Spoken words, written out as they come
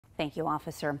Thank you,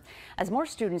 officer. As more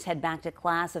students head back to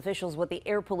class, officials with the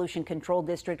Air Pollution Control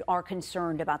District are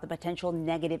concerned about the potential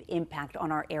negative impact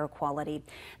on our air quality.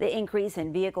 The increase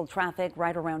in vehicle traffic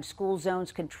right around school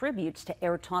zones contributes to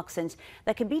air toxins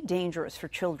that can be dangerous for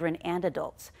children and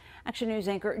adults. Action News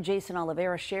anchor Jason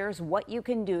Oliveira shares what you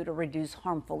can do to reduce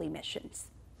harmful emissions.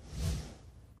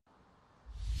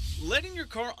 Letting your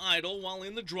car idle while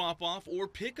in the drop-off or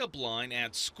pickup line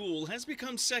at school has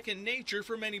become second nature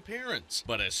for many parents.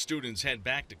 But as students head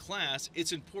back to class,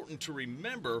 it's important to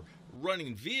remember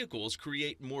running vehicles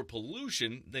create more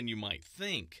pollution than you might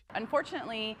think.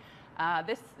 Unfortunately,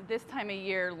 this time of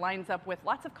year lines up with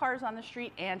lots of cars on the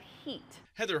street and heat.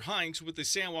 Heather Hinks with the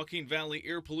San Joaquin Valley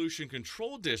Air Pollution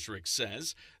Control District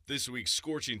says this week's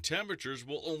scorching temperatures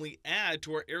will only add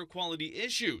to our air quality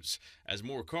issues as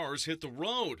more cars hit the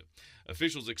road.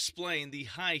 Officials explain the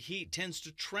high heat tends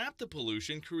to trap the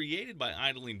pollution created by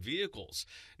idling vehicles.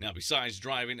 Now, besides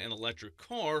driving an electric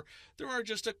car, there are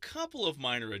just a couple of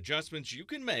minor adjustments you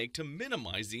can make to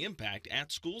minimize the impact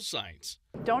at school sites.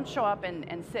 Don't show up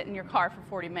and sit in your car for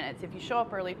 40 minutes. If you show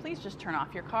up early, please just turn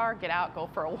off your car, get out, go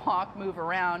for a walk, move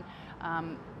around.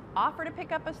 Offer to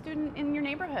pick up a student in your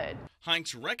neighborhood.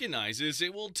 Hinks recognizes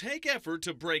it will take effort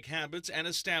to break habits and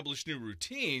establish new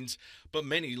routines, but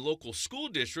many local school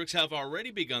districts have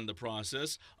already begun the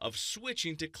process of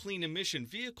switching to clean emission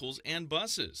vehicles and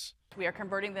buses. We are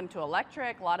converting them to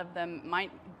electric. A lot of them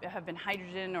might have been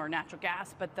hydrogen or natural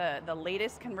gas, but the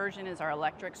latest conversion is our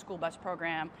electric school bus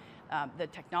program. The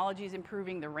technology is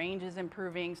improving, the range is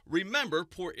improving. Remember,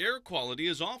 poor air quality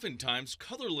is oftentimes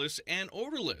colorless and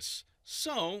odorless.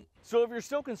 So if you're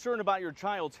still concerned about your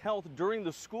child's health during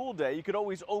the school day, you could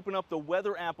always open up the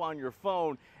weather app on your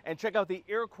phone and check out the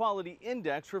Air Quality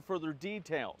Index for further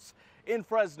details. In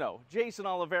Fresno, Jason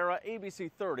Oliveira,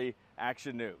 ABC 30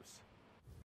 Action News.